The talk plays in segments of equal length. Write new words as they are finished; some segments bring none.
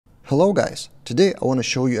Hello guys, today I want to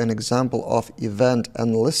show you an example of event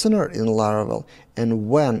and listener in Laravel and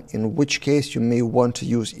when, in which case you may want to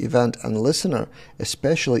use event and listener,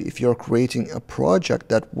 especially if you're creating a project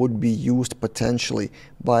that would be used potentially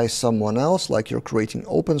by someone else, like you're creating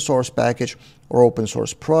open source package or open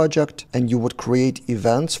source project and you would create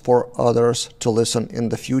events for others to listen in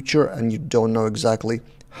the future and you don't know exactly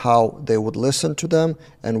how they would listen to them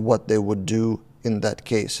and what they would do in that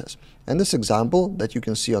cases. And this example that you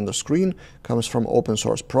can see on the screen comes from open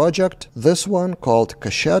source project. This one called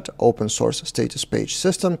Cachet Open Source Status Page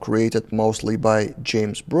System, created mostly by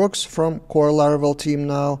James Brooks from core Laravel team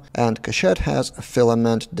now. And Cachet has a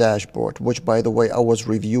filament dashboard, which by the way I was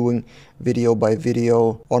reviewing video by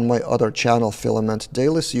video on my other channel, Filament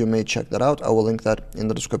Daily, so you may check that out. I will link that in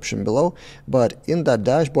the description below. But in that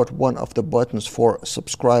dashboard, one of the buttons for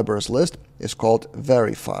subscribers list is called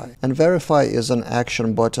Verify. And Verify is an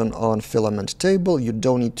action button on Filament table. You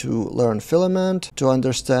don't need to learn Filament to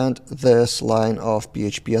understand this line of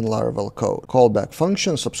PHP and Laravel code. Callback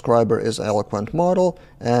function, subscriber is eloquent model,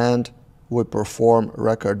 and we perform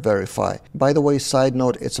record verify. By the way, side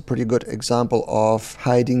note, it's a pretty good example of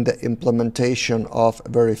hiding the implementation of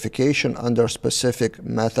verification under specific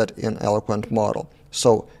method in eloquent model.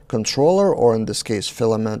 So controller, or in this case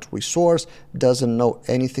filament resource, doesn't know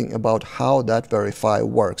anything about how that verify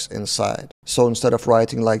works inside. So instead of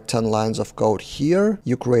writing like 10 lines of code here,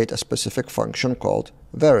 you create a specific function called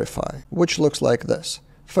verify, which looks like this.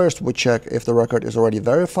 First, we check if the record is already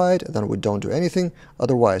verified, then we don't do anything.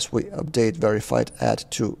 Otherwise, we update verified add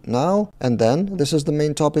to now. And then, this is the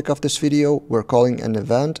main topic of this video, we're calling an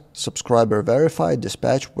event subscriber verified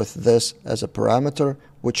dispatch with this as a parameter,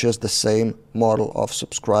 which is the same model of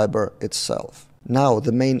subscriber itself. Now,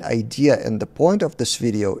 the main idea and the point of this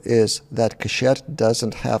video is that Cachet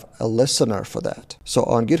doesn't have a listener for that. So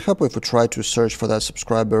on GitHub, if we try to search for that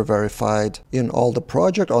subscriber verified in all the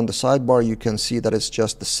project, on the sidebar, you can see that it's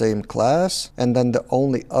just the same class. And then the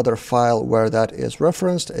only other file where that is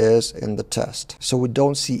referenced is in the test. So we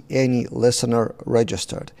don't see any listener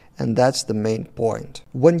registered. And that's the main point.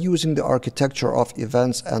 When using the architecture of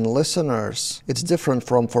events and listeners, it's different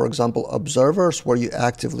from, for example, observers, where you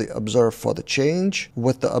actively observe for the change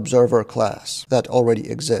with the observer class that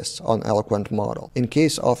already exists on Eloquent model. In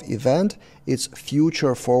case of event, it's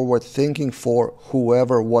future forward thinking for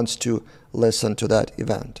whoever wants to listen to that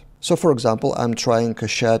event. So for example, I'm trying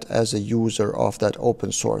Cachet as a user of that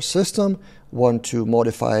open source system, want to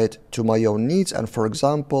modify it to my own needs, and for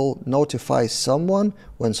example, notify someone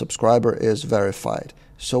when subscriber is verified.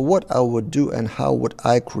 So what I would do and how would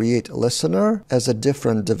I create a listener as a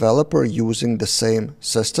different developer using the same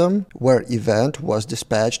system where event was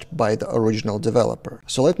dispatched by the original developer.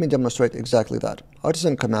 So let me demonstrate exactly that.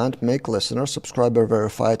 Artisan command make listener subscriber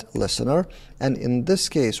verified listener, and in this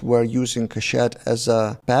case we're using Cachet as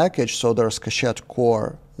a package, so there's Cachet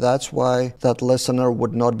core. That's why that listener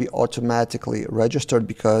would not be automatically registered,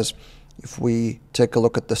 because if we take a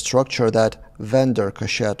look at the structure, that vendor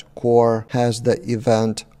Cachet core has the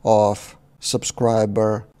event of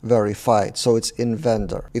subscriber verified. So it's in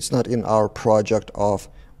vendor. It's not in our project of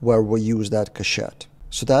where we use that Cachet.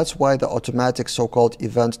 So that's why the automatic so-called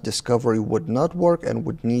event discovery would not work and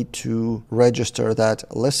would need to register that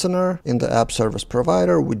listener. In the app service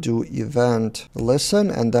provider, we do event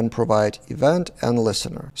listen and then provide event and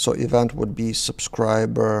listener. So event would be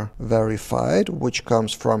subscriber verified, which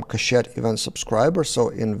comes from Cachet event subscriber, so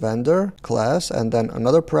in vendor class, and then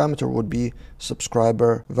another parameter would be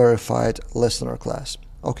subscriber verified listener class.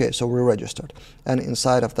 Okay, so we're registered. And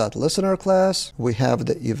inside of that listener class, we have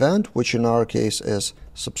the event, which in our case is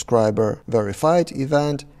subscriber verified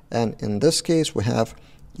event. And in this case, we have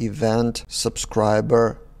event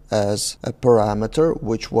subscriber as a parameter,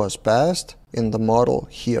 which was passed in the model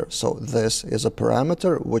here. So this is a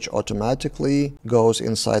parameter which automatically goes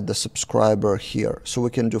inside the subscriber here. So we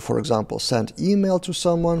can do, for example, send email to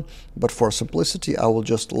someone, but for simplicity, I will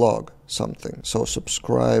just log something. So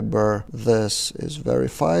subscriber, this is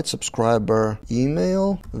verified, subscriber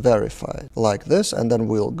email verified, like this, and then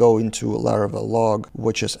we'll go into Laravel log,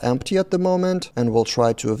 which is empty at the moment, and we'll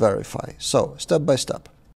try to verify. So step by step.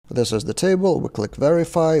 This is the table, we click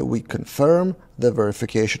verify, we confirm, the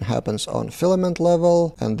verification happens on filament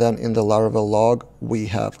level, and then in the Laravel log, we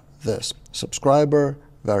have this, subscriber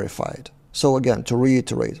verified. So again, to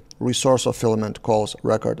reiterate, resource of filament calls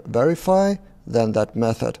record verify, then that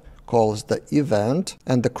method calls the event,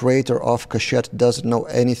 and the creator of Cachet doesn't know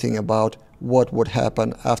anything about what would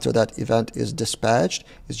happen after that event is dispatched.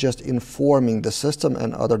 It's just informing the system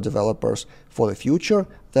and other developers for the future.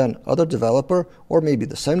 Then other developer, or maybe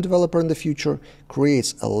the same developer in the future,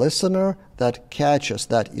 creates a listener that catches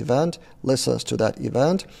that event, listens to that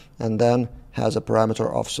event, and then has a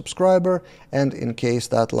parameter of subscriber. And in case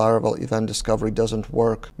that Laravel event discovery doesn't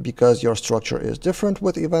work because your structure is different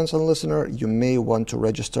with events and listener, you may want to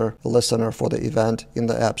register a listener for the event in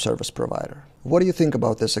the app service provider. What do you think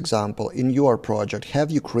about this example? In your project,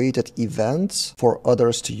 have you created events for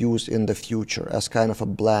others to use in the future as kind of a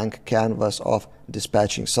blank canvas of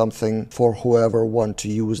dispatching something for whoever wants to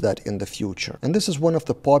use that in the future? And this is one of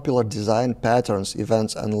the popular design patterns,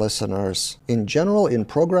 events and listeners in general in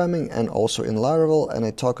programming and also in Laravel, and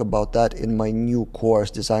I talk about that in my new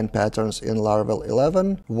course, Design Patterns in Laravel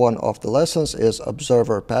 11. One of the lessons is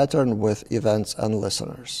Observer pattern with events and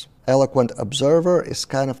listeners. Eloquent Observer is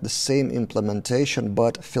kind of the same implementation,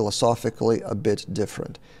 but philosophically a bit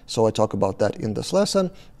different. So I talk about that in this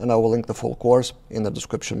lesson, and I will link the full course in the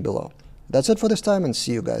description below. That's it for this time, and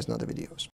see you guys in other videos.